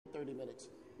30 minutes.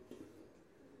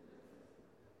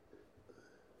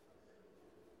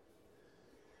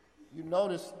 You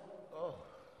notice,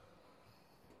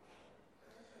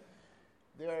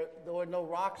 there were no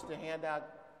rocks to hand out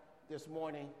this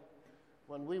morning.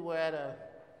 When we were at a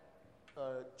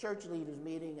church leaders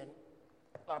meeting and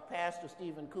our pastor,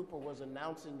 Stephen Cooper, was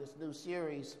announcing this new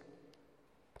series,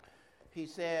 he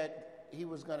said he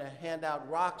was going to hand out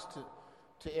rocks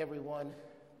to everyone.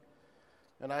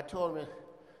 And I told him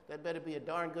that better be a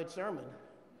darn good sermon.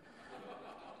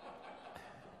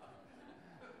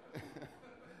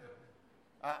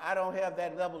 I don't have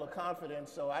that level of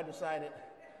confidence, so I decided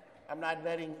I'm not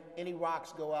letting any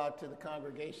rocks go out to the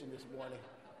congregation this morning.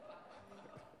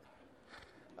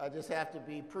 I just have to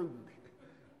be prudent.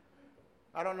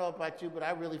 I don't know about you, but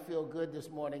I really feel good this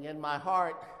morning. In my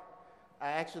heart, I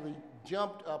actually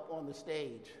jumped up on the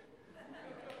stage.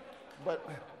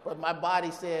 But my body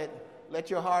said,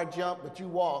 let your heart jump, but you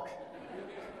walk.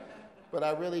 But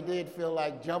I really did feel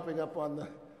like jumping up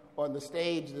on the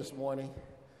stage this morning.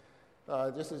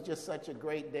 This is just such a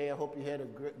great day. I hope you had a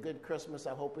good Christmas.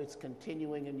 I hope it's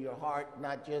continuing in your heart,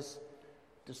 not just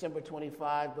December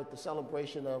 25, but the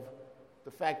celebration of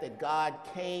the fact that God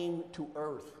came to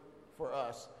earth for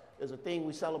us is a thing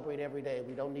we celebrate every day.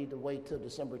 We don't need to wait till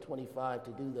December 25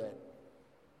 to do that.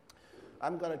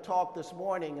 I'm going to talk this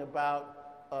morning about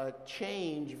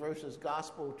change versus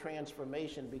gospel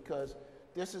transformation, because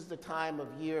this is the time of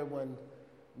year when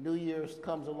New Year's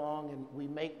comes along and we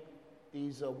make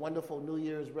these wonderful New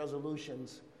Year's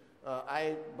resolutions.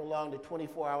 I belong to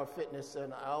 24-Hour Fitness,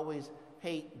 and I always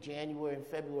hate January and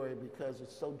February because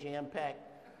it's so jam-packed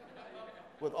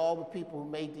with all the people who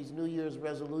made these New Year's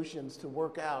resolutions to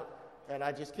work out, and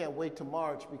I just can't wait to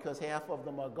March because half of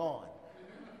them are gone.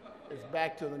 It's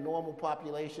back to the normal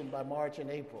population by March and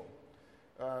April.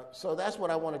 So that's what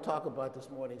I want to talk about this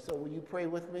morning. So will you pray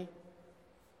with me?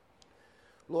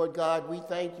 Lord God, we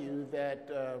thank you that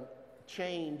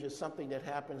change is something that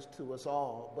happens to us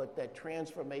all, but that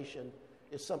transformation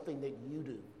is something that you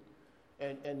do.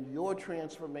 And your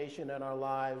transformation in our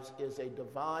lives is a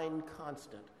divine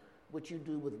constant, which you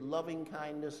do with loving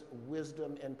kindness,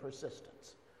 wisdom, and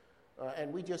persistence.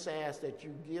 And we just ask that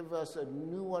you give us a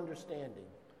new understanding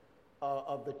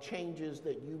of the changes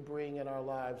that you bring in our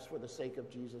lives for the sake of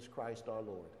Jesus Christ our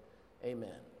Lord. Amen.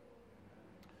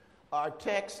 Our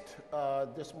text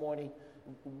this morning,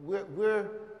 we're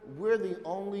the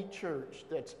only church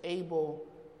that's able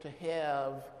to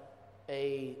have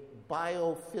a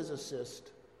biophysicist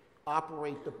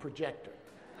operate the projector.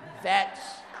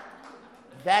 That's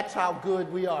how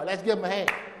good we are. Let's give them a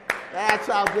hand. That's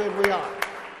how good we are.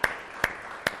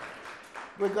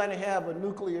 We're going to have a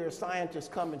nuclear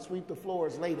scientist come and sweep the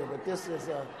floors later, but this is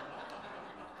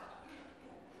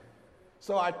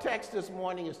So our text this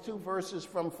morning is 2 verses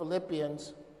from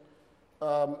Philippians.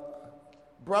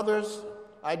 Brothers,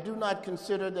 I do not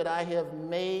consider that I have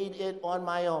made it on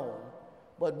my own,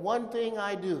 but one thing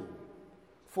I do,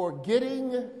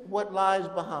 forgetting what lies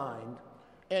behind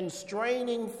and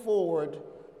straining forward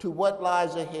to what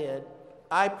lies ahead,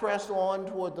 I press on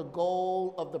toward the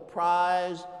goal of the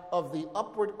prize of the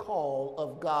upward call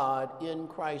of God in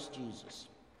Christ Jesus.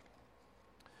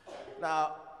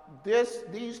 Now,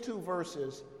 these 2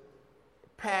 verses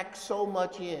pack so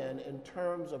much in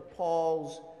terms of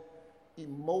Paul's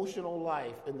emotional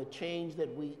life and the change that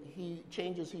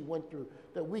changes he went through,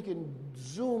 that we can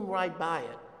zoom right by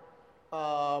it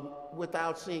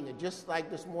without seeing it. Just like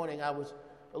this morning, I was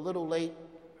a little late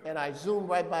and I zoomed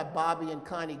right by Bobby and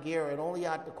Connie Guerra, and only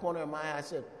out the corner of my eye I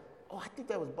said, oh, I think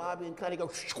that was Bobby and Connie. Go,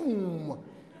 shoom.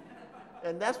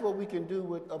 And that's what we can do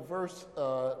with a verse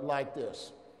like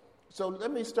this. So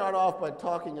let me start off by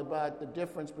talking about the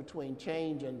difference between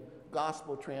change and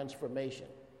gospel transformation.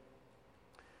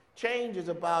 Change is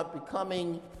about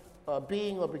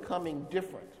being or becoming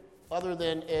different, other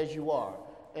than as you are.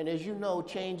 And as you know,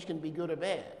 change can be good or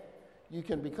bad. You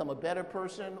can become a better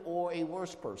person or a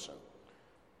worse person.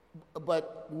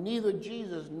 But neither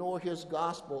Jesus nor his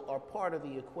gospel are part of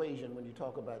the equation when you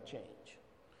talk about change.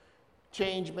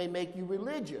 Change may make you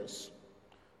religious,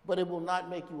 but it will not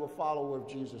make you a follower of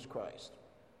Jesus Christ.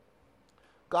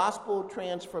 Gospel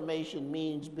transformation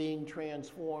means being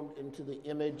transformed into the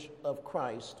image of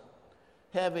Christ,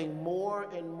 having more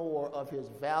and more of his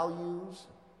values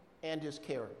and his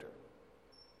character.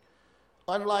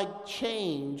 Unlike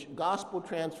change, gospel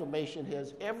transformation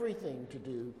has everything to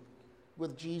do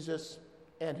with Jesus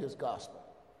and his gospel.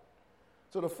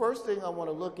 So the first thing I want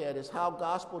to look at is how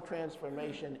gospel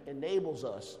transformation enables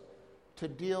us to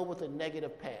deal with a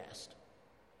negative past.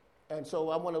 And so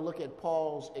I want to look at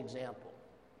Paul's example.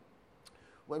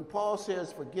 When Paul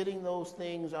says forgetting those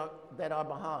things that are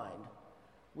behind,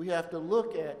 we have to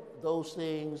look at those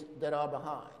things that are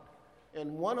behind.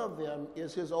 And one of them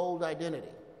is his old identity.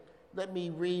 Let me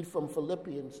read from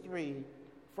Philippians 3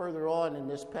 further on in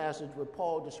this passage where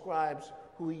Paul describes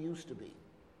who he used to be. He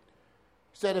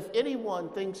said, if anyone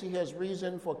thinks he has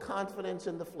reason for confidence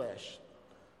in the flesh,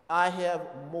 I have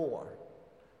more.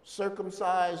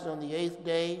 Circumcised on the 8th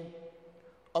day,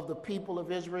 of the people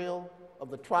of Israel, of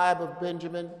the tribe of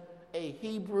Benjamin, a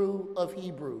Hebrew of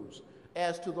Hebrews,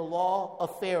 as to the law, a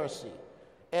Pharisee,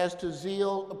 as to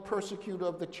zeal, a persecutor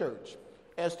of the church,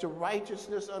 as to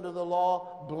righteousness under the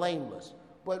law, blameless.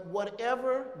 But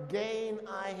whatever gain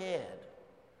I had,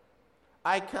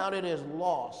 I counted as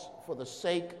loss for the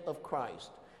sake of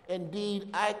Christ. Indeed,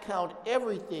 I count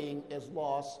everything as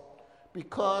loss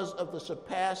because of the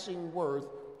surpassing worth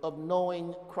of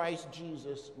knowing Christ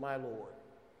Jesus, my Lord.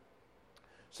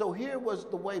 So here was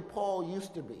the way Paul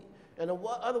used to be. And in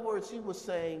other words, he was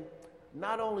saying,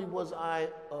 not only was I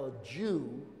a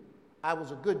Jew, I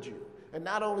was a good Jew. And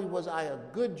not only was I a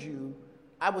good Jew,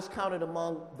 I was counted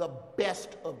among the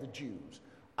best of the Jews.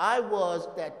 I was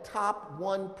that top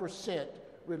 1%,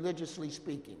 religiously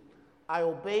speaking. I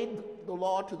obeyed the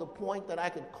law to the point that I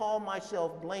could call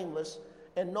myself blameless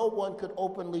and no one could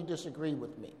openly disagree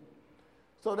with me.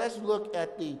 So let's look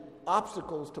at the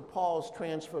obstacles to Paul's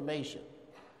transformation.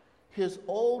 His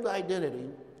old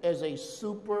identity as a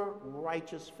super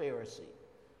righteous Pharisee,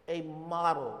 a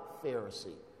model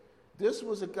Pharisee. This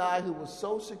was a guy who was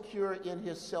so secure in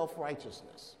his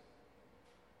self-righteousness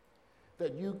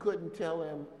that you couldn't tell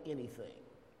him anything.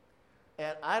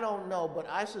 And I don't know, but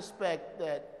I suspect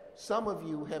that some of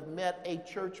you have met a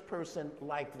church person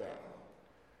like that.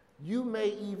 You may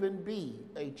even be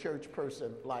a church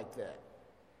person like that.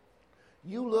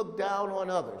 You look down on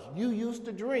others. You used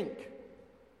to drink.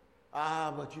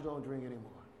 But you don't drink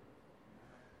anymore.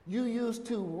 You used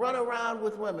to run around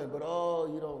with women, but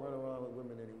you don't run around with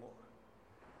women anymore.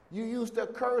 You used to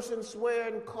curse and swear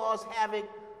and cause havoc,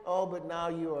 but now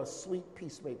you're a sweet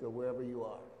peacemaker wherever you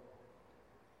are.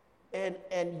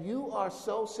 And you are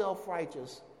so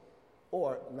self-righteous,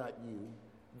 or not you,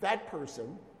 that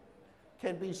person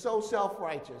can be so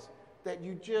self-righteous that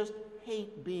you just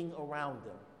hate being around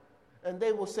them. And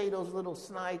they will say those little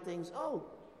snide things,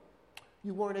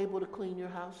 you weren't able to clean your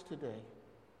house today.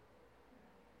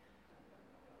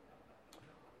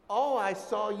 I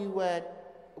saw you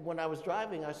when I was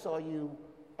driving, I saw you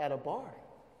at a bar.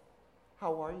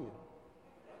 How are you?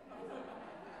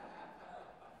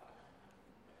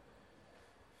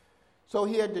 So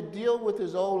he had to deal with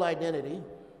his old identity,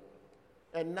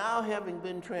 and now having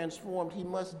been transformed, he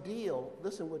must deal,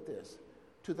 listen with this,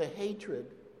 to the hatred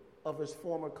of his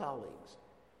former colleagues.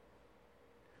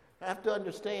 I have to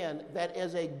understand that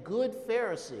as a good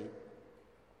Pharisee,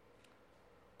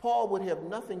 Paul would have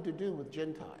nothing to do with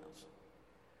Gentiles.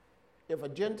 If a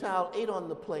Gentile ate on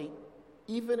the plate,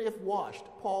 even if washed,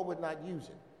 Paul would not use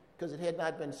it because it had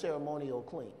not been ceremonially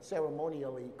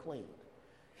cleaned.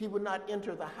 He would not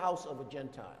enter the house of a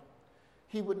Gentile.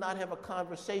 He would not have a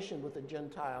conversation with a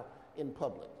Gentile in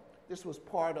public. This was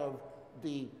part of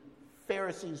the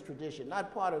Pharisees' tradition,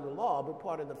 not part of the law, but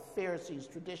part of the Pharisees'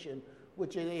 tradition,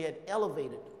 which they had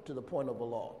elevated to the point of a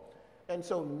law. And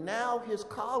so now his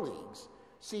colleagues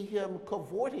see him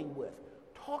cavorting with,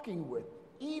 talking with,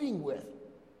 eating with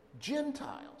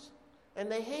Gentiles.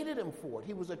 And they hated him for it.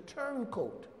 He was a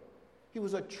turncoat. He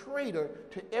was a traitor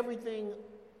to everything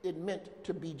it meant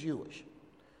to be Jewish.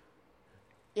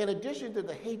 In addition to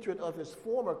the hatred of his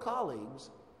former colleagues,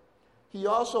 he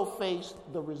also faced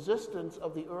the resistance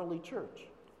of the early church.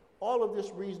 All of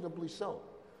this reasonably so.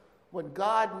 When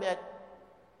God met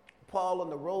Paul on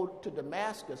the road to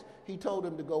Damascus, he told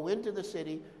him to go into the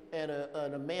city and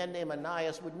a man named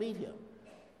Ananias would meet him.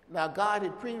 Now, God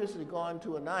had previously gone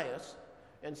to Ananias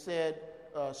and said,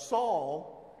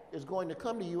 Saul is going to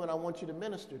come to you and I want you to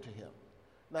minister to him.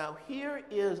 Now, here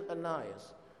is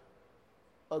Ananias,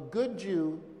 a good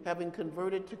Jew having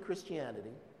converted to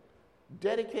Christianity,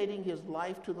 dedicating his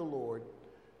life to the Lord,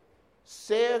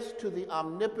 says to the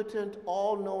omnipotent,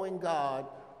 all-knowing God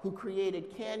who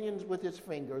created canyons with his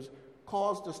fingers,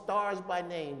 calls the stars by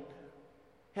name,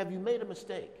 have you made a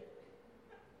mistake?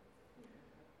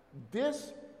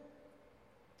 This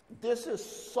is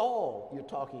Saul you're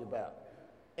talking about.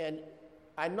 And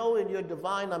I know in your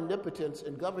divine omnipotence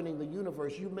in governing the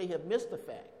universe, you may have missed the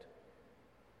fact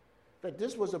that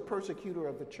this was a persecutor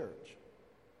of the church.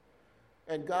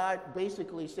 And God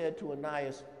basically said to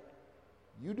Ananias,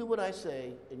 you do what I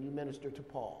say and you minister to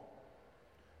Paul.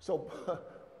 So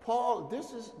Paul,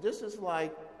 this is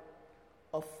like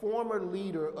a former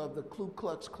leader of the Ku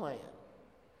Klux Klan.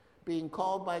 being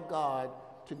called by God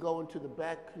to go into the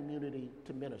black community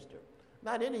to minister.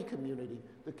 Not any community,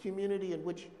 the community in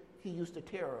which he used to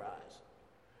terrorize.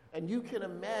 And you can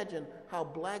imagine how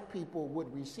black people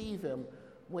would receive him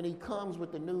when he comes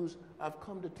with the news, I've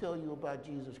come to tell you about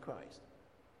Jesus Christ.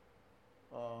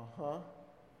 Uh-huh.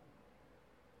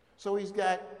 So he's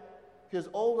got his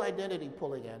old identity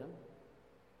pulling at him.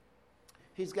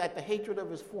 He's got the hatred of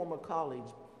his former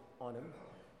colleagues on him.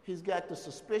 He's got the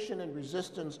suspicion and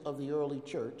resistance of the early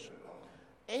church.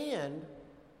 And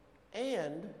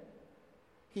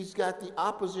he's got the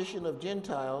opposition of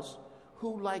Gentiles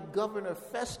who, like Governor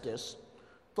Festus,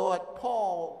 thought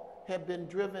Paul had been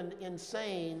driven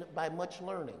insane by much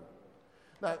learning.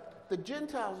 Now, the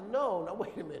Gentiles know, now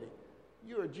wait a minute,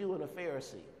 you're a Jew and a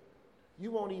Pharisee. You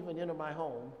won't even enter my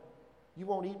home. You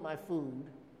won't eat my food.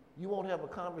 You won't have a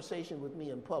conversation with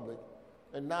me in public.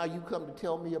 And now you come to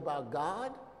tell me about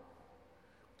God?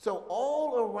 So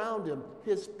all around him,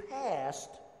 his past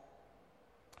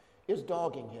is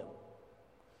dogging him.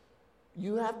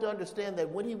 You have to understand that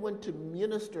when he went to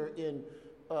minister in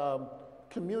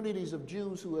communities of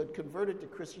Jews who had converted to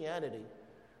Christianity,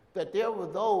 that there were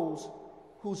those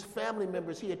whose family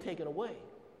members he had taken away.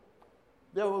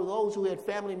 There were those who had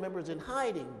family members in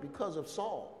hiding because of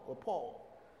Saul or Paul.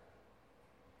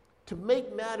 To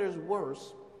make matters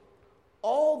worse,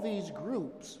 all these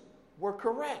groups were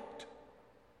correct.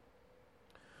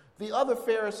 The other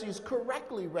Pharisees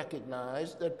correctly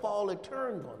recognized that Paul had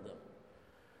turned on them,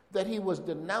 that he was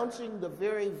denouncing the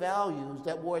very values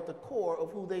that were at the core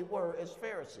of who they were as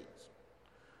Pharisees.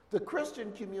 The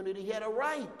Christian community had a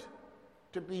right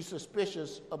to be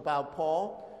suspicious about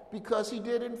Paul because he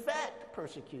did in fact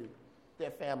persecute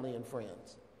their family and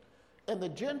friends. And the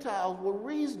Gentiles were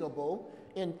reasonable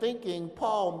in thinking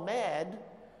Paul mad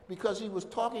because he was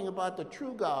talking about the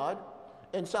true God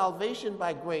and salvation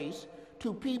by grace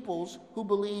to peoples who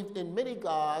believed in many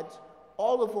gods,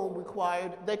 all of whom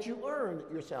required that you earn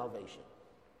your salvation.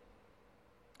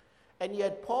 And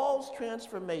yet Paul's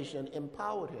transformation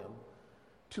empowered him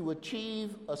to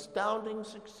achieve astounding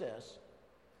success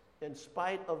in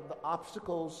spite of the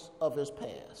obstacles of his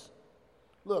past.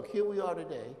 Look, here we are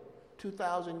today,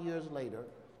 2,000 years later.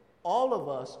 All of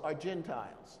us are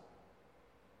Gentiles.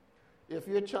 If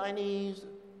you're Chinese,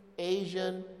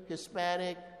 Asian,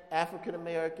 Hispanic, African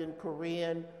American,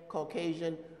 Korean,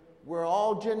 Caucasian, we're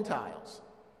all Gentiles.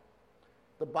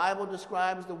 The Bible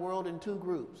describes the world in two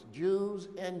groups, Jews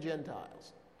and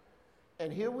Gentiles.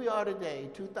 And here we are today,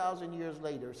 2,000 years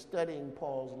later, studying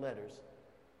Paul's letters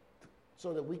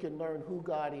so that we can learn who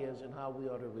God is and how we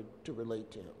are to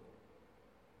relate to him.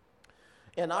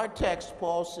 In our text,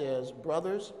 Paul says,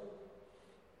 brothers,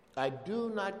 I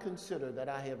do not consider that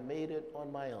I have made it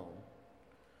on my own,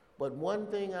 but one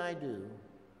thing I do,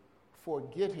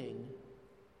 forgetting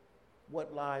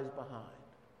what lies behind.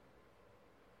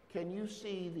 Can you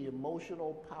see the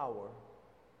emotional power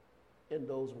in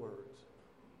those words?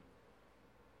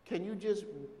 Can you just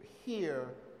hear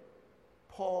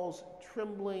Paul's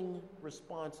trembling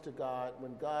response to God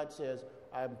when God says,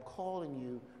 I'm calling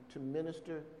you to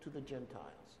minister to the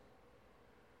Gentiles,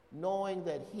 knowing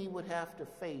that he would have to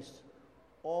face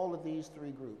all of these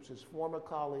three groups, his former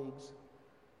colleagues,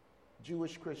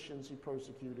 Jewish Christians he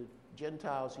persecuted,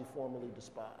 Gentiles he formerly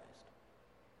despised.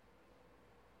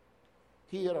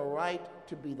 He had a right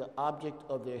to be the object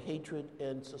of their hatred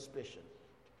and suspicion.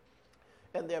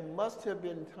 And there must have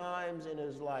been times in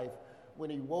his life when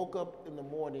he woke up in the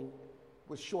morning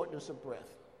with shortness of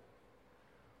breath,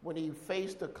 when he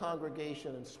faced a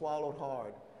congregation and swallowed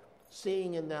hard,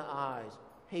 seeing in their eyes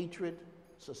hatred,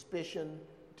 suspicion,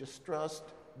 distrust,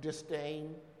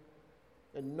 disdain,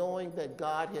 and knowing that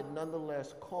God had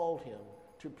nonetheless called him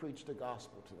to preach the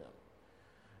gospel to them.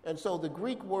 And so the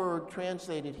Greek word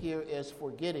translated here as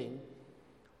forgetting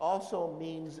also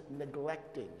means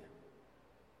neglecting.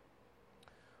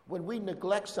 When we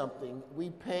neglect something, we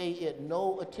pay it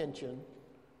no attention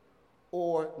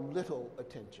or little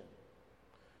attention.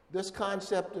 This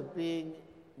concept of being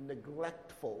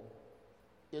neglectful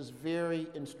is very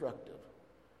instructive.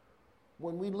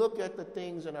 When we look at the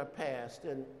things in our past,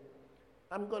 and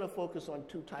I'm going to focus on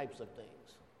two types of things.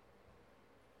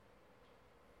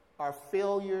 Our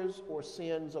failures or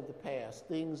sins of the past,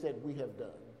 things that we have done.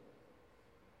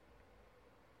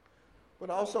 But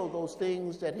also those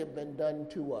things that have been done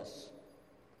to us,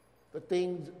 the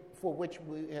things for which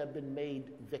we have been made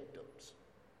victims.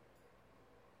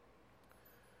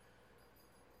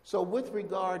 So with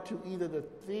regard to either the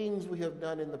things we have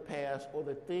done in the past or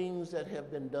the things that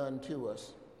have been done to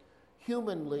us,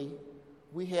 humanly,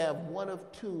 we have one of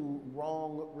two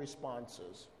wrong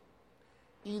responses.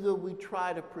 Either we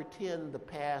try to pretend the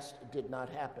past did not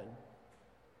happen,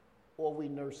 or we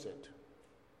nurse it.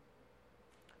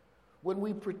 When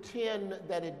we pretend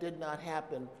that it did not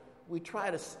happen, we try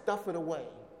to stuff it away.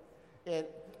 And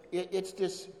it's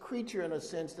this creature, in a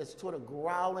sense, that's sort of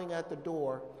growling at the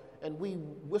door, and we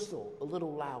whistle a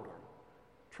little louder,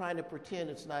 trying to pretend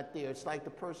it's not there. It's like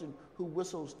the person who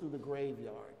whistles through the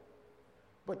graveyard.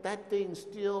 But that thing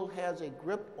still has a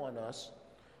grip on us,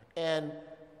 and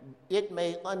it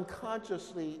may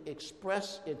unconsciously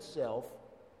express itself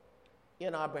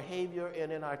in our behavior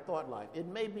and in our thought life. It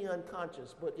may be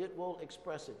unconscious, but it will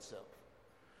express itself.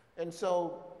 And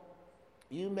so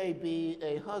you may be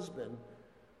a husband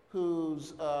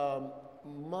whose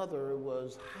mother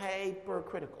was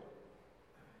hypercritical,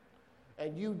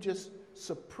 and you just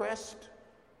suppressed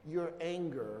your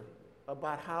anger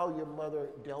about how your mother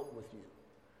dealt with you.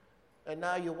 And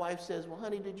now your wife says, well,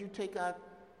 honey, did you take out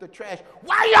the trash?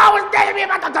 Why are you always telling me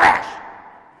about the trash?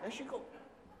 And she goes,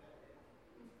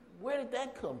 where did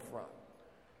that come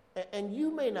from? And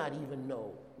you may not even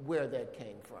know where that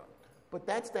came from. But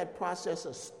that's that process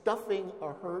of stuffing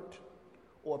a hurt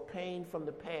or pain from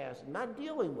the past, not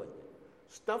dealing with it,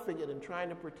 stuffing it and trying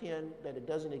to pretend that it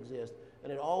doesn't exist,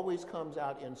 and it always comes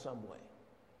out in some way.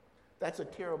 That's a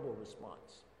terrible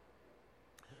response.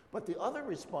 But the other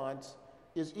response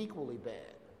is equally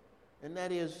bad, and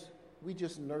that is we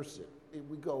just nurse it.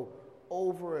 We go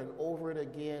over and over it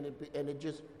again, and it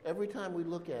just, every time we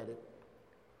look at it,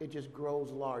 it just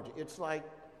grows larger. It's like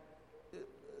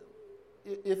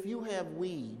if you have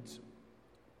weeds,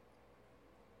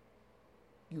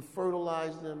 you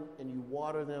fertilize them and you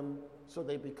water them so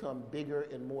they become bigger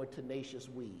and more tenacious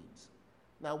weeds.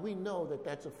 Now, we know that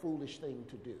that's a foolish thing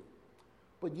to do,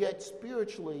 but yet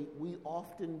spiritually, we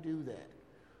often do that.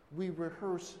 We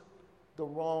rehearse the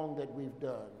wrong that we've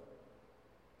done.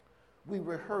 We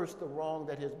rehearse the wrong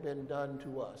that has been done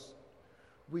to us.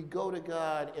 We go to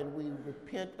God and we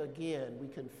repent again. We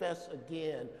confess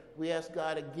again. We ask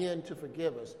God again to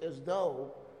forgive us, as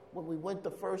though when we went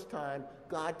the first time,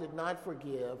 God did not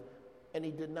forgive, and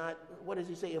he did not, what does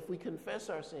he say? If we confess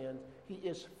our sins, he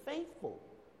is faithful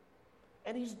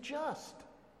and he's just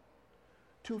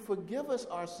to forgive us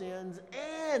our sins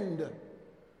and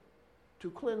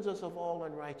to cleanse us of all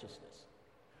unrighteousness.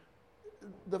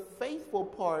 The faithful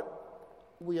part,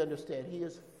 we understand. He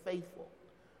is faithful.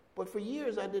 But for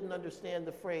years, I didn't understand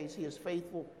the phrase, he is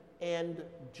faithful and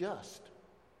just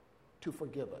to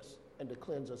forgive us and to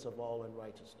cleanse us of all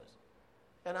unrighteousness.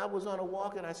 And I was on a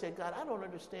walk and I said, God, I don't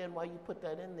understand why you put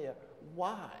that in there.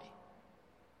 Why?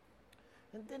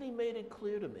 And then he made it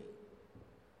clear to me.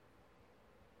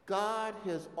 God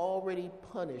has already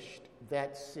punished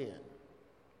that sin.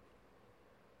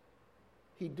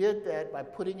 He did that by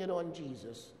putting it on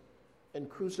Jesus and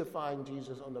crucifying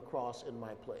Jesus on the cross in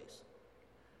my place.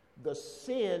 The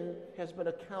sin has been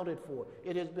accounted for.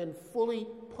 It has been fully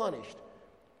punished.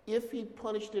 If he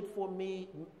punished it for me,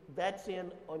 that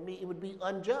sin on me, it would be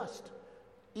unjust.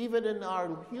 Even in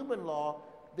our human law,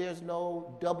 there's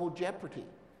no double jeopardy.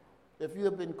 If you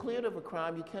have been cleared of a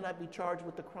crime, you cannot be charged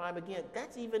with the crime again.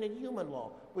 That's even in human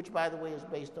law, which, by the way, is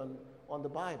based on the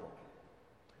Bible.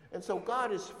 And so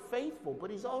God is faithful,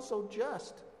 but he's also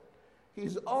just.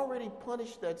 He's already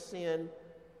punished that sin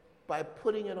by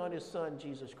putting it on his son,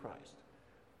 Jesus Christ.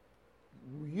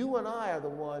 You and I are the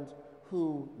ones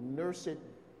who nurse it.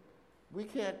 We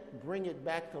can't bring it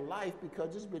back to life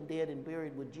because it's been dead and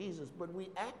buried with Jesus, but we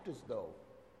act as though.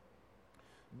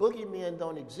 Boogeymen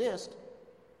don't exist,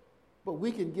 but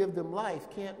we can give them life,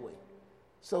 can't we?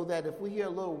 So that if we hear a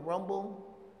little rumble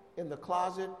in the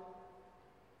closet,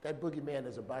 that boogeyman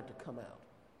is about to come out.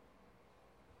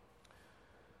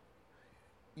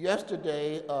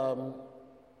 Yesterday,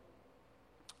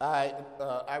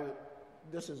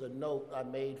 this is a note I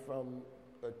made from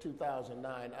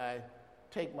 2009. I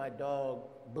take my dog,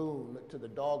 Boone, to the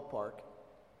dog park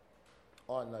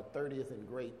on 30th and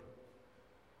Grape.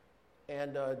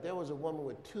 And there was a woman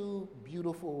with two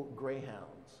beautiful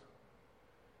greyhounds.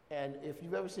 And if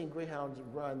you've ever seen greyhounds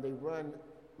run, they run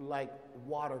like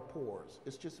water pours.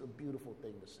 It's just a beautiful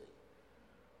thing to see.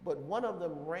 But one of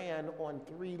them ran on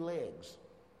 3 legs.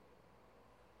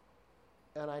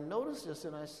 And I noticed this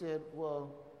and I said,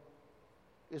 well,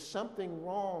 is something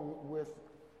wrong with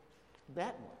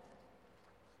that one?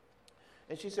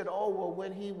 And she said, oh, well,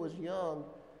 when he was young,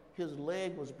 his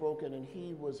leg was broken and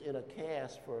he was in a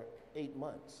cast for 8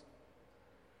 months.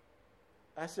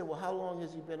 I said, well, how long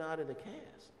has he been out of the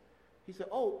cast? He said,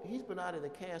 oh, he's been out of the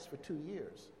cast for 2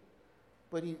 years,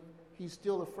 but he's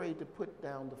still afraid to put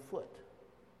down the foot.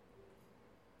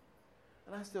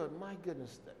 And I said, my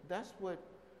goodness, that's what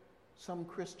Some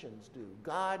Christians do.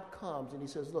 God comes and he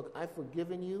says, look, I've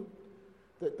forgiven you.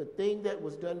 The thing that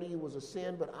was done to you was a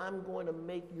sin, but I'm going to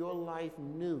make your life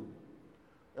new.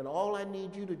 And all I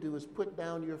need you to do is put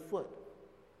down your foot.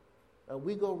 And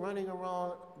we go running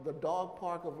around the dog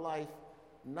park of life,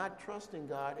 not trusting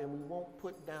God, and we won't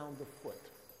put down the foot.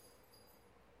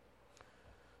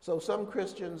 So some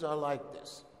Christians are like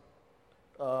this.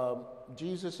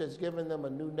 Jesus has given them a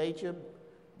new nature.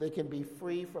 They can be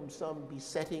free from some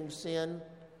besetting sin,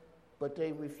 but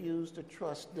they refuse to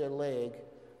trust their leg.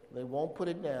 They won't put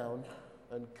it down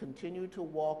and continue to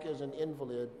walk as an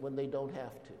invalid when they don't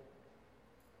have to.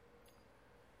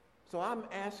 So I'm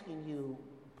asking you,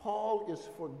 Paul is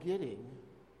forgetting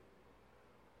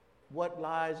what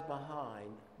lies behind,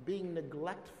 being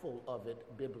neglectful of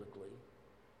it biblically,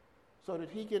 so that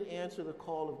he can answer the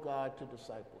call of God to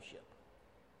discipleship.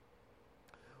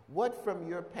 What from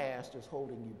your past is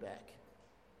holding you back?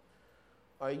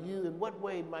 In what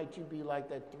way might you be like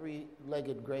that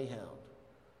three-legged greyhound?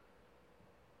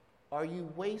 Are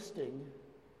you wasting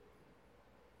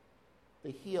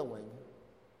the healing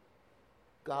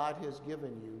God has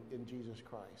given you in Jesus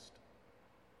Christ?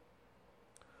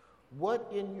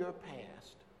 What in your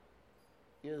past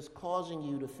is causing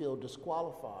you to feel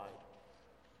disqualified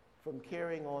from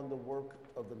carrying on the work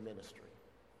of the ministry?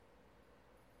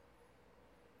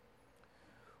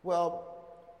 Well,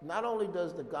 not only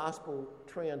does the gospel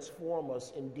transform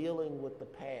us in dealing with the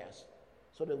past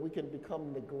so that we can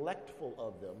become neglectful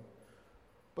of them,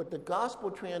 but the gospel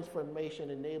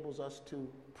transformation enables us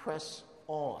to press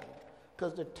on.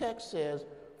 Because the text says,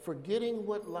 forgetting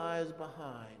what lies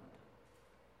behind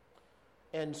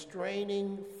and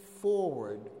straining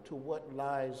forward to what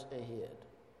lies ahead.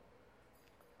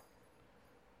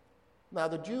 Now,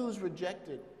 the Jews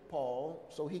rejected Paul,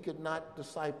 so he could not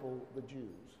disciple the Jews.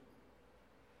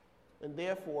 And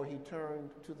therefore, he turned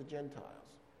to the Gentiles,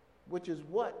 which is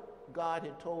what God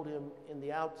had told him in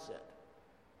the outset.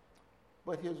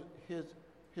 But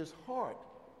his heart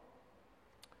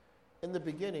in the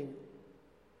beginning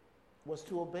was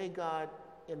to obey God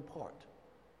in part.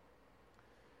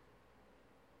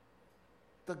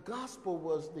 The gospel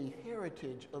was the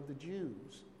heritage of the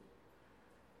Jews.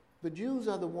 The Jews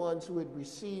are the ones who had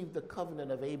received the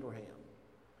covenant of Abraham,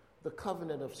 the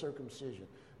covenant of circumcision.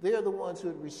 They are the ones who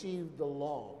had received the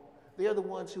law. They are the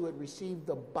ones who had received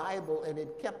the Bible and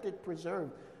had kept it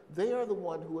preserved. They are the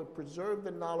one who had preserved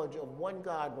the knowledge of one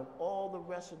God when all the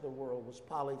rest of the world was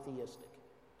polytheistic.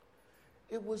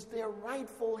 It was their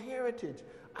rightful heritage.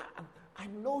 I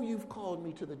know you've called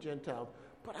me to the Gentiles,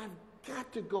 but I've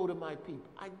got to go to my people.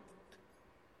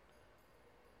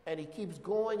 And he keeps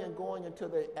going and going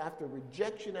until after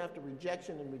rejection and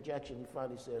rejection, he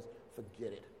finally says,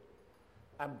 forget it.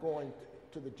 I'm going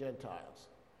to the Gentiles.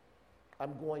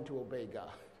 I'm going to obey God.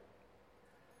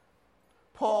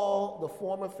 Paul, the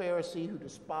former Pharisee who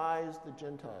despised the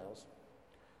Gentiles,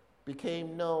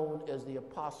 became known as the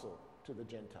apostle to the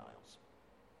Gentiles.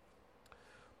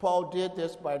 Paul did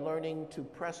this by learning to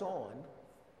press on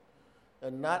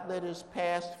and not let his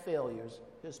past failures,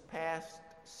 his past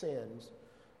sins,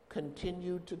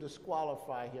 continue to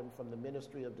disqualify him from the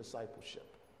ministry of discipleship.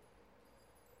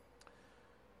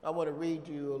 I want to read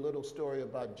you a little story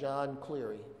about John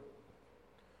Cleary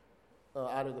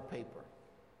out of the paper.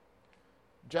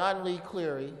 John Lee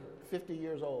Cleary, 50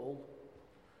 years old,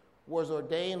 was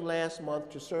ordained last month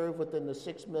to serve within the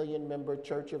 6 million member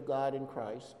Church of God in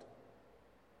Christ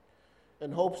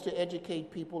and hopes to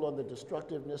educate people on the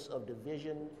destructiveness of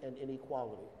division and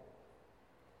inequality.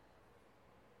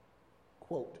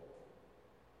 Quote,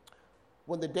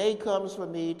 "When the day comes for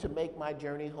me to make my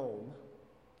journey home,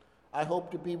 I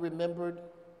hope to be remembered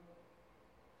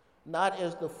not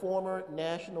as the former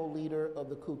national leader of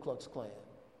the Ku Klux Klan,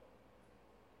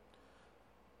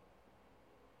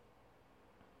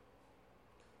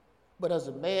 but as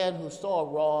a man who saw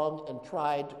wrong and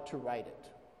tried to right it,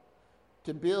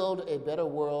 to build a better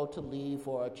world to leave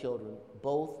for our children,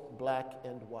 both black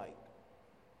and white."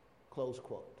 Close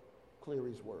quote.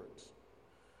 Cleary's words.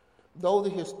 Though the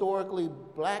historically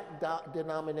black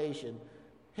denomination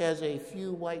has a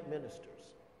few white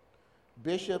ministers,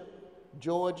 Bishop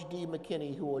George D.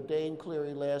 McKinney, who ordained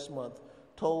Cleary last month,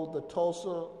 told the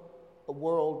Tulsa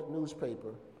World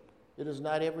newspaper, "It is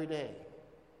not every day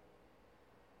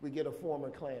we get a former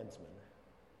Klansman."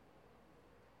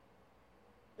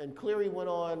 And Cleary went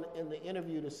on in the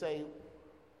interview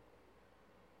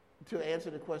to answer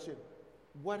the question,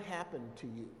 what happened to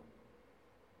you?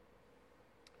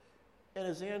 And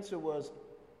his answer was,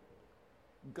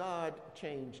 God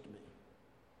changed me.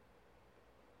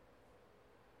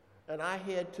 And I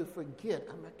had to forget,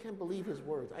 I can't believe his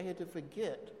words, I had to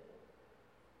forget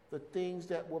the things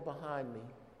that were behind me,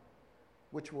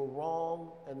 which were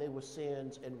wrong and they were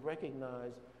sins, and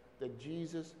recognize that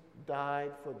Jesus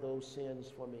died for those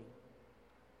sins for me.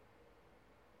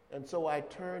 And so I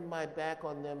turned my back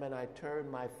on them and I turned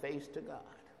my face to God,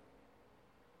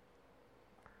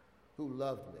 who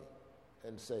loved me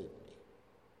and saved me.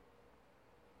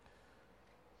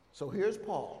 So here's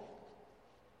Paul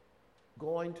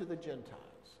going to the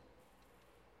Gentiles,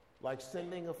 like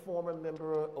sending a former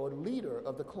member or leader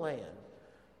of the Klan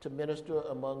to minister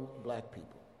among black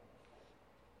people.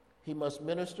 He must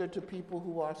minister to people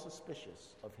who are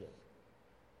suspicious of him.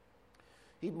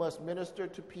 He must minister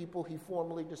to people he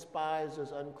formerly despised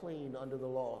as unclean under the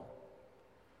law.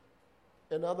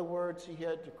 In other words, he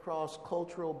had to cross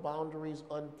cultural boundaries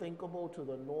unthinkable to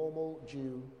the normal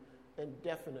Jew and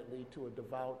definitely to a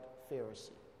devout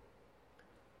Pharisee.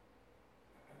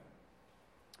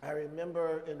 I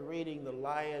remember in reading The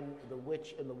Lion, the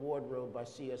Witch, and the Wardrobe by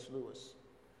C.S. Lewis.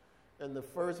 In the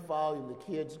first volume, the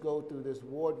kids go through this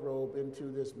wardrobe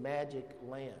into this magic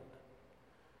land.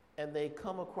 And they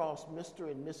come across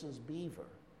Mr. and Mrs. Beaver,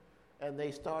 and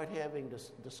they start having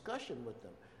this discussion with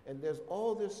them. And there's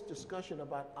all this discussion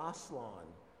about Aslan,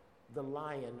 the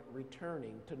lion,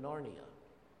 returning to Narnia.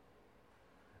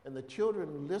 And the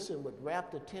children listen with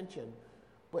rapt attention,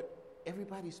 but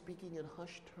everybody's speaking in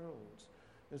hushed tones.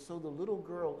 And so the little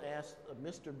girl asked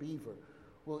Mr. Beaver,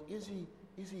 well, is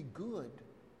he good?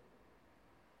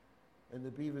 And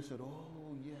the beaver said,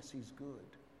 oh, yes, he's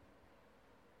good,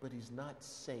 but he's not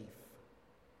safe.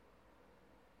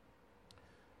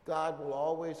 God will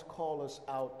always call us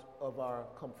out of our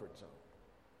comfort zone.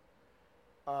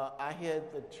 I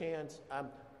had the chance,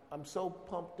 I'm so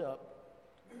pumped up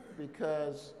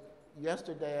because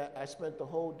yesterday I spent the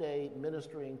whole day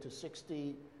ministering to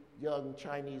 60 young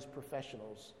Chinese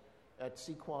professionals at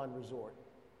Siquan Resort.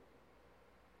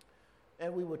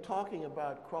 And we were talking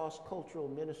about cross-cultural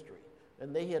ministry.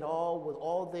 And they were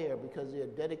all there because they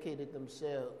had dedicated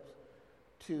themselves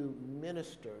to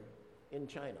minister in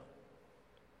China.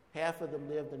 Half of them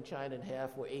lived in China and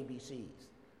half were ABCs,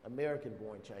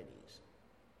 American-born Chinese.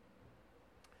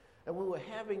 And we were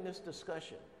having this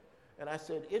discussion. And I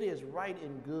said, it is right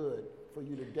and good for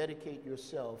you to dedicate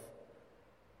yourself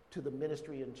to the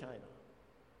ministry in China.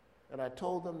 And I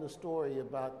told them the story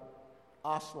about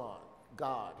Aslan,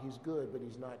 God. He's good, but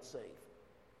he's not safe.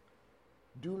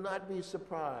 Do not be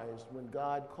surprised when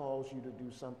God calls you to do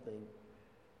something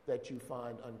that you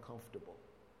find uncomfortable.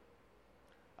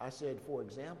 I said, for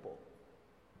example,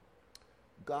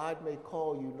 God may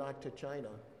call you not to China,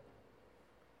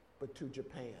 but to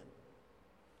Japan.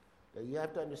 Now you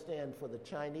have to understand, for the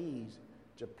Chinese,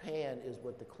 Japan is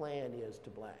what the Klan is to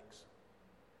blacks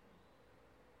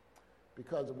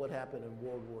because of what happened in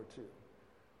World War II.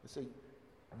 You see,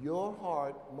 your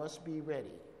heart must be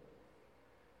ready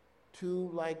to,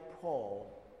 like Paul,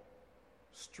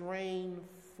 strain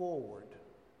forward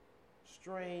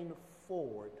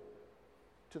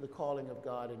to the calling of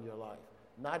God in your life.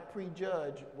 Not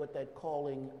prejudge what that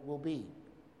calling will be.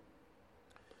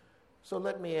 So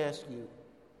let me ask you,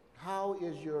 how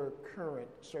is your current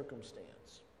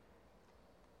circumstance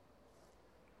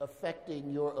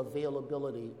affecting your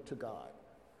availability to God?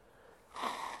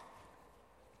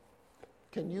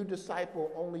 Can you disciple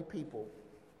only people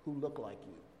who look like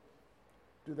you?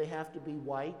 Do they have to be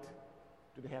white?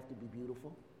 Do they have to be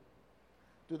beautiful?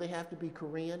 Do they have to be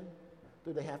Korean?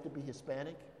 Do they have to be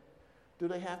Hispanic? Do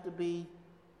they have to be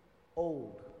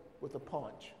old with a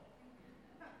paunch?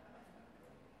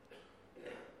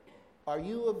 Are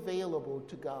you available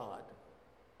to God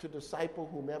to disciple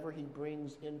whomever he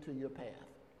brings into your path?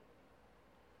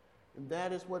 And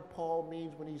that is what Paul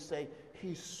means when he say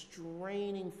he's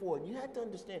straining forward. You have to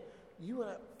understand, you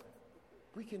and I,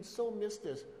 we can so miss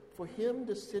this. For him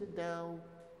to sit down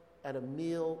at a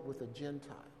meal with a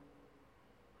Gentile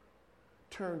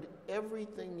turned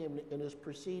everything in his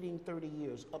preceding 30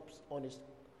 years up on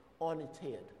its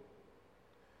head.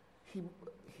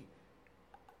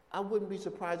 I wouldn't be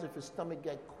surprised if his stomach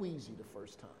got queasy the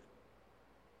first time.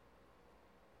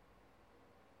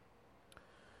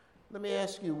 Let me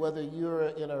ask you whether you're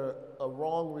in a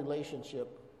wrong relationship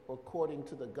according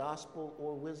to the gospel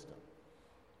or wisdom.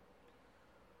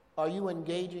 Are you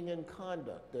engaging in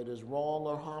conduct that is wrong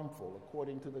or harmful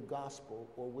according to the gospel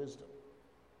or wisdom?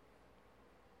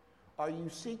 Are you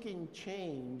seeking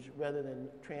change rather than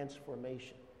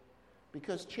transformation?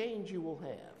 Because change you will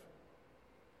have.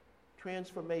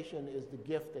 Transformation is the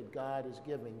gift that God is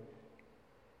giving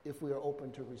if we are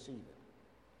open to receive it.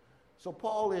 So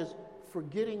Paul is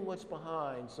forgetting what's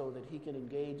behind so that he can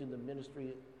engage in the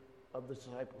ministry of the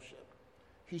discipleship.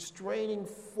 He's straining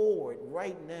forward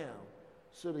right now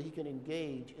so that he can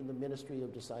engage in the ministry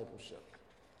of discipleship.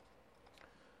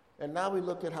 And now we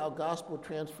look at how gospel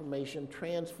transformation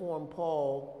transformed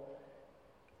Paul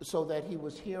so that he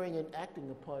was hearing and acting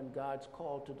upon God's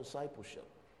call to discipleship.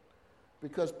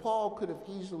 Because Paul could have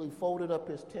easily folded up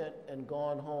his tent and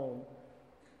gone home,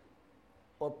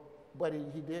 but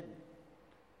he didn't.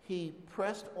 He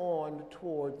pressed on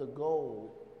toward the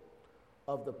goal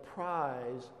of the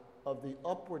prize of the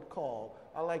upward call.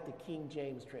 I like the King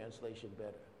James translation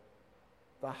better.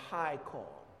 The high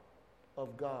call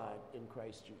of God in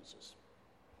Christ Jesus.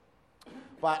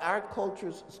 By our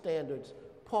culture's standards,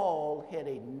 Paul had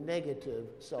a negative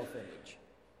self-image,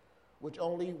 which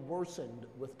only worsened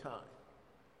with time.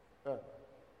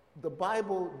 The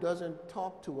Bible doesn't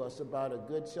talk to us about a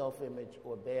good self-image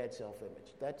or bad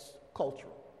self-image. That's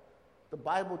cultural. The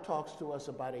Bible talks to us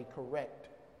about a correct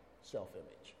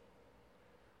self-image,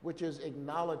 which is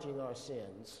acknowledging our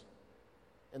sins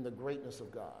and the greatness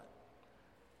of God.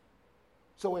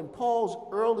 So in Paul's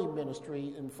early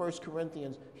ministry in 1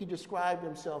 Corinthians, he described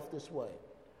himself this way: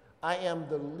 I am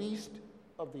the least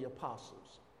of the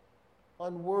apostles,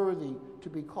 unworthy to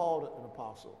be called an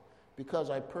apostle,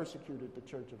 because I persecuted the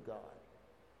church of God.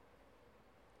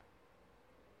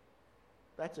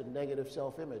 That's a negative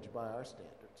self-image by our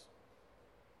standards.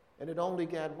 And it only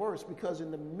got worse because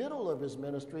in the middle of his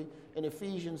ministry, in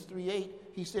Ephesians 3:8,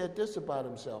 he said this about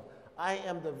himself: I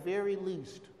am the very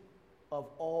least of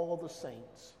all the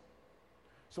saints.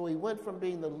 So he went from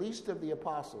being the least of the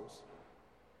apostles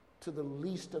to the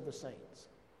least of the saints.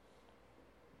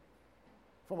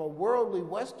 From a worldly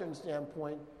Western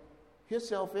standpoint, his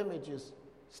self-image is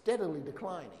steadily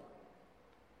declining.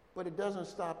 But it doesn't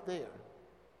stop there.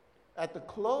 At the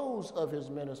close of his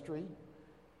ministry,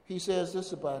 he says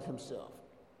this about himself: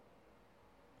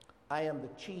 I am the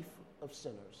chief of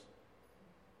sinners.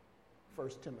 1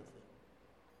 Timothy.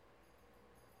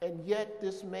 And yet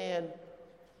this man's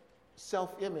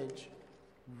self-image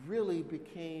really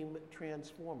became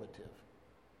transformative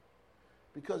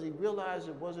because he realized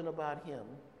it wasn't about him,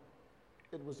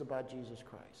 it was about Jesus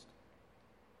Christ.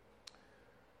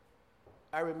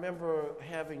 I remember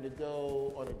having to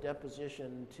go on a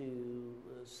deposition to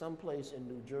someplace in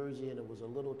New Jersey, and it was a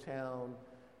little town,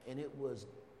 and it was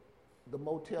the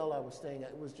motel I was staying at.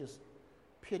 It was just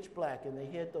pitch black, and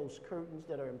they had those curtains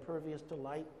that are impervious to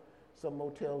light. Some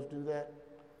motels do that.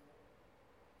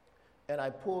 And I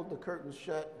pulled the curtains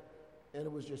shut, and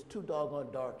it was just too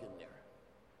doggone dark in there.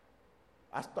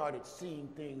 I started seeing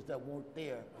things that weren't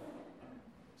there.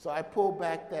 So I pulled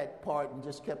back that part and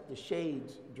just kept the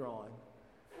shades drawn.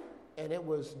 And it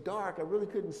was dark. I really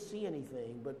couldn't see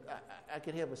anything, but I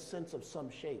could have a sense of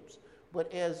some shapes.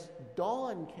 But as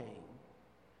dawn came,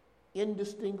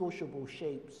 indistinguishable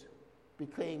shapes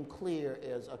became clear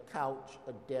as a couch,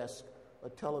 a desk, a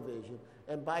television.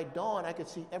 And by dawn, I could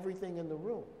see everything in the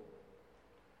room.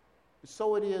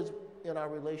 So it is in our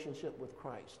relationship with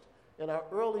Christ. In our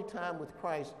early time with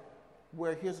Christ,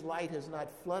 where his light has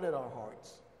not flooded our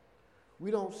hearts,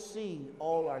 we don't see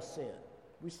all our sin.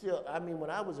 When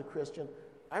I was a Christian,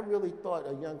 I really thought,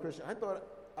 a young Christian, I thought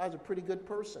I was a pretty good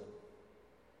person.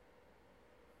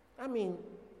 I mean,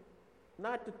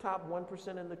 not the top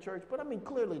 1% in the church, but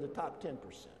clearly the top 10%.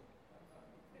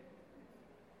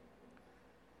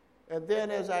 And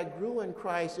then as I grew in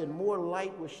Christ and more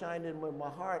light was shining in my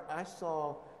heart, I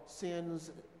saw sins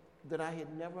that I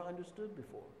had never understood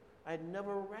before. I had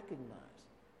never recognized.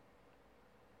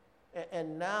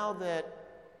 And now that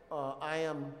I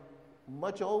am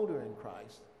much older in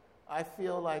Christ, I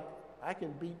feel like I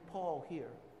can beat Paul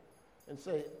here and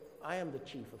say, I am the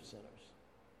chief of sinners.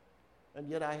 And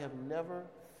yet I have never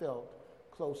felt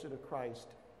closer to Christ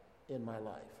in my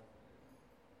life.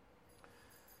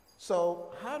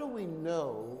 So how do we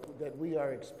know that we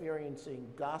are experiencing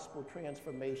gospel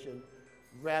transformation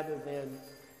rather than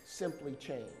simply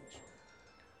change?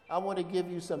 I want to give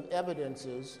you some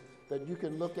evidences that you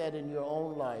can look at in your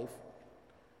own life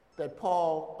that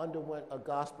Paul underwent a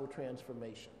gospel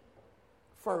transformation.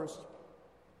 First,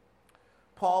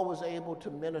 Paul was able to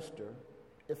minister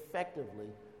effectively,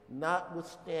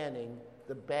 notwithstanding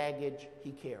the baggage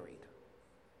he carried.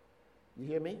 You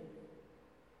hear me?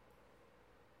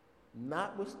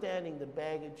 Notwithstanding the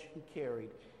baggage he carried,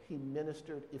 he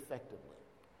ministered effectively.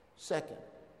 Second,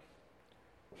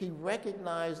 he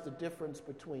recognized the difference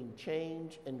between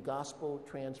change and gospel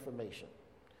transformation.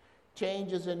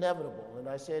 Change is inevitable, and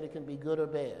I said it can be good or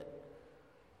bad.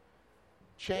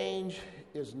 Change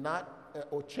is not,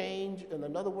 or change, and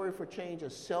another word for change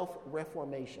is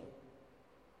self-reformation,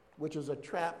 which is a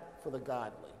trap for the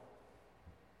godly.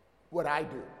 What I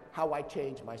do, how I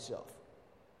change myself.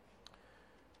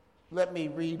 Let me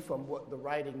read from the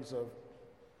writings of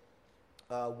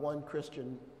one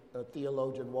Christian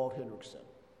theologian, Walt Hendrickson.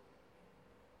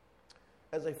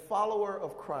 As a follower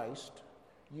of Christ,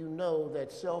 you know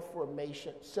that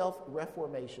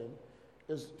self-reformation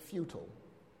is futile.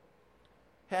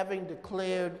 Having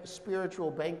declared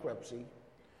spiritual bankruptcy,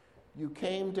 you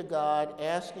came to God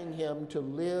asking Him to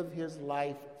live His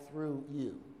life through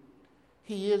you.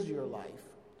 He is your life.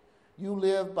 You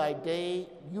live day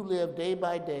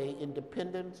by day in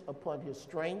dependence upon His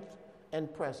strength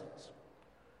and presence.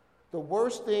 The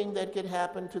worst thing that could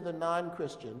happen to the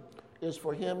non-Christian is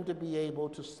for him to be able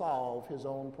to solve his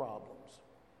own problems.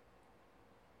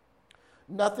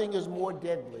 Nothing is more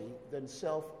deadly than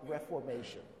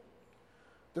self-reformation.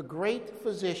 The great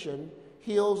physician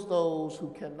heals those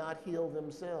who cannot heal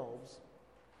themselves.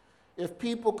 If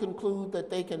people conclude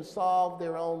that they can solve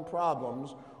their own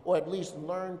problems, or at least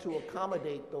learn to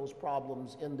accommodate those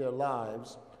problems in their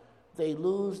lives, they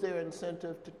lose their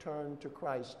incentive to turn to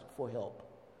Christ for help.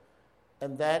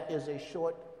 And that is a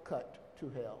shortcut to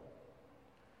hell.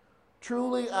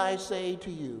 Truly I say to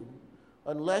you,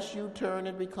 unless you turn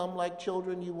and become like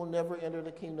children, you will never enter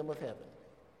the kingdom of heaven.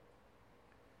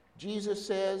 Jesus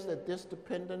says that this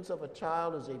dependence of a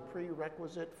child is a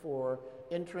prerequisite for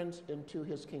entrance into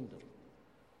His kingdom.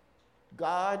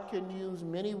 God can use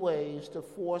many ways to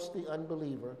force the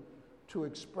unbeliever to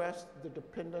express the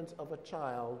dependence of a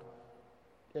child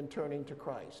in turning to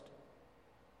Christ.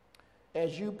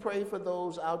 As you pray for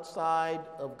those outside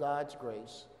of God's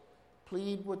grace,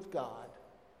 plead with God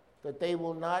that they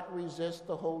will not resist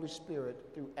the Holy Spirit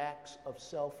through acts of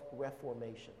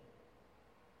self-reformation.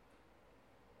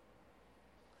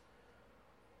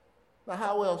 Now,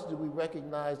 how else do we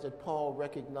recognize that Paul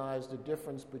recognized the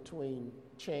difference between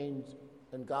change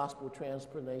and gospel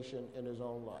transformation in his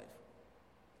own life?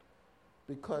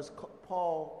 Because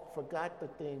Paul forgot the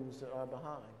things that are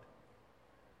behind.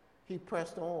 He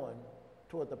pressed on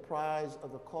toward the prize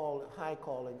of the high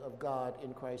calling of God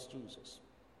in Christ Jesus.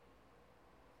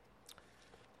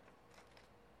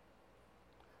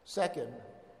 Second,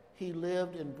 he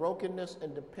lived in brokenness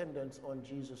and dependence on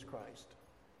Jesus Christ.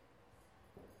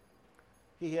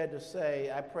 He had to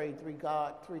say, I prayed three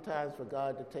times for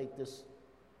God to take this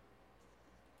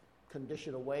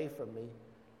condition away from me.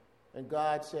 And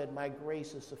God said, my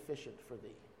grace is sufficient for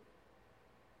thee.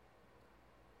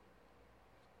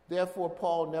 Therefore,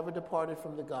 Paul never departed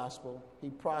from the gospel.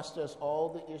 He processed all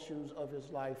the issues of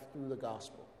his life through the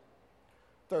gospel.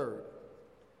 Third,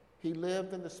 he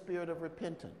lived in the spirit of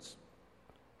repentance.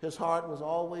 His heart was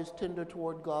always tender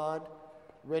toward God,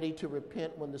 ready to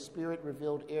repent when the Spirit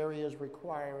revealed areas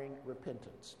requiring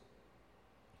repentance.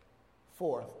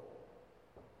 Fourth,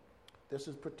 this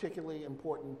is particularly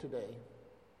important today.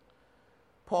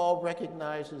 Paul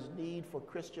recognized his need for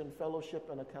Christian fellowship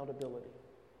and accountability.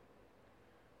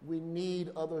 We need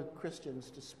other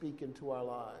Christians to speak into our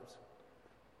lives,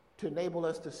 to enable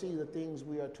us to see the things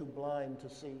we are too blind to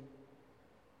see.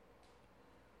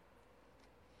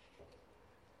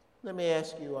 Let me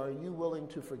ask you, are you willing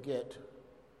to forget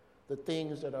the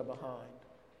things that are behind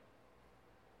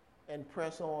and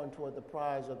press on toward the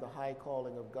prize of the high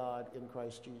calling of God in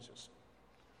Christ Jesus?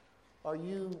 Are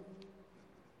you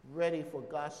ready for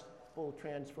gospel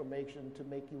transformation to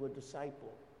make you a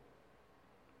disciple?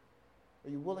 Are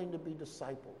you willing to be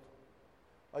discipled?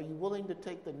 Are you willing to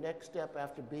take the next step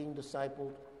after being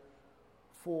discipled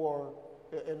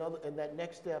and that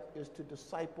next step is to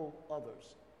disciple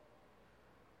others?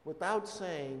 Without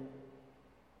saying,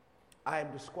 I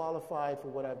am disqualified for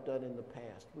what I've done in the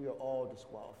past. We are all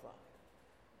disqualified.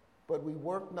 But we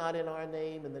work not in our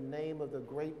name, in the name of the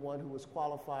great one who is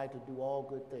qualified to do all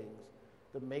good things,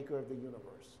 the maker of the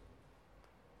universe.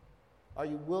 Are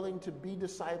you willing to be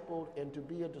discipled and to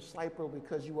be a disciple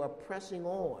because you are pressing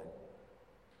on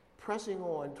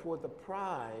toward the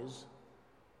prize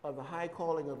of the high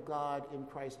calling of God in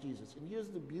Christ Jesus? And here's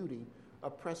the beauty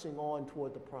of pressing on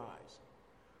toward the prize.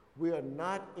 We are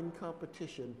not in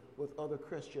competition with other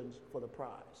Christians for the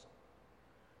prize.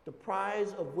 The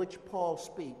prize of which Paul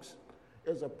speaks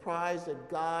is a prize that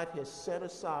God has set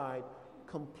aside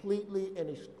completely and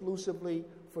exclusively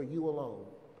for you alone.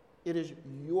 It is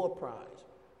your prize.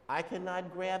 I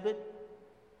cannot grab it.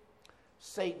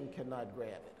 Satan cannot grab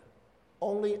it.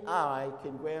 Only I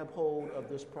can grab hold of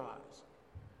this prize.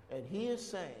 And he is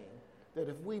saying that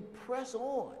if we press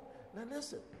on, now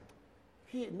listen,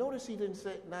 notice he didn't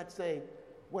not say,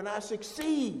 when I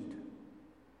succeed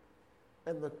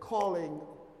in the calling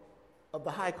of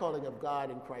the high calling of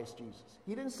God in Christ Jesus.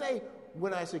 He didn't say,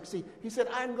 when I succeed. He said,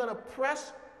 I'm going to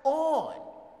press on.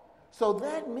 So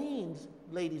that means,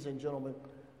 ladies and gentlemen,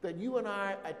 that you and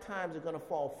I at times are going to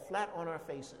fall flat on our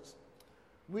faces.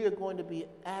 We are going to be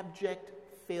abject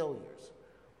failures.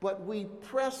 But we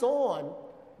press on,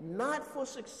 not for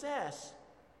success,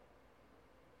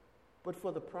 but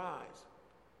for the prize.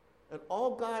 And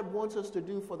all God wants us to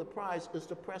do for the prize is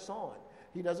to press on.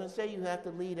 He doesn't say you have to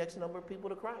lead X number of people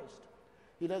to Christ.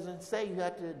 He doesn't say you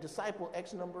have to disciple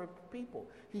X number of people.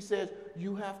 He says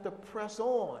you have to press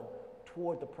on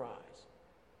toward the prize.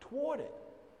 Toward it.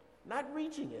 Not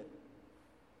reaching it.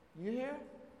 You hear?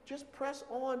 Just press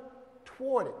on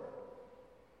toward it.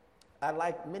 I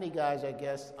like many guys, I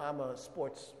guess. I'm a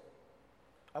sports,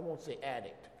 I won't say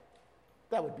addict.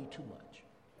 That would be too much.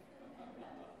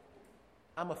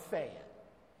 I'm a fan.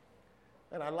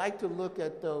 And I like to look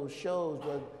at those shows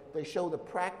where they show the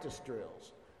practice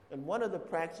drills. And one of the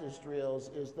practice drills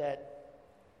is that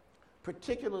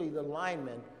particularly the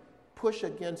linemen push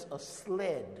against a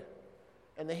sled.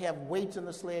 And they have weights in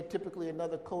the sled. Typically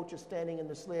another coach is standing in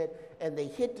the sled. And they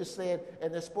hit the sled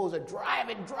and they're supposed to drive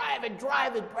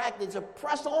it, practice, to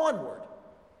press onward.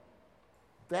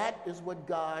 That is what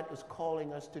God is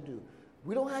calling us to do.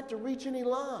 We don't have to reach any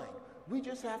line. We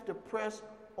just have to press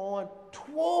on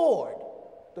toward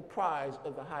the prize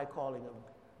of the high calling of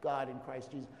God in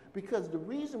Christ Jesus. Because the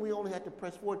reason we only have to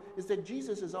press forward is that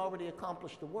Jesus has already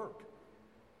accomplished the work.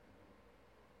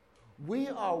 We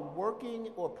are working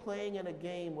or playing in a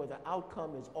game where the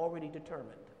outcome is already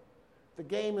determined. The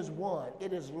game is won.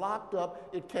 It is locked up.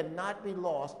 It cannot be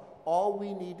lost. All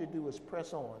we need to do is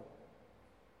press on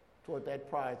toward that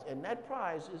prize. And that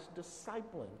prize is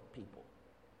discipling people.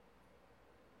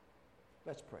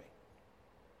 Let's pray.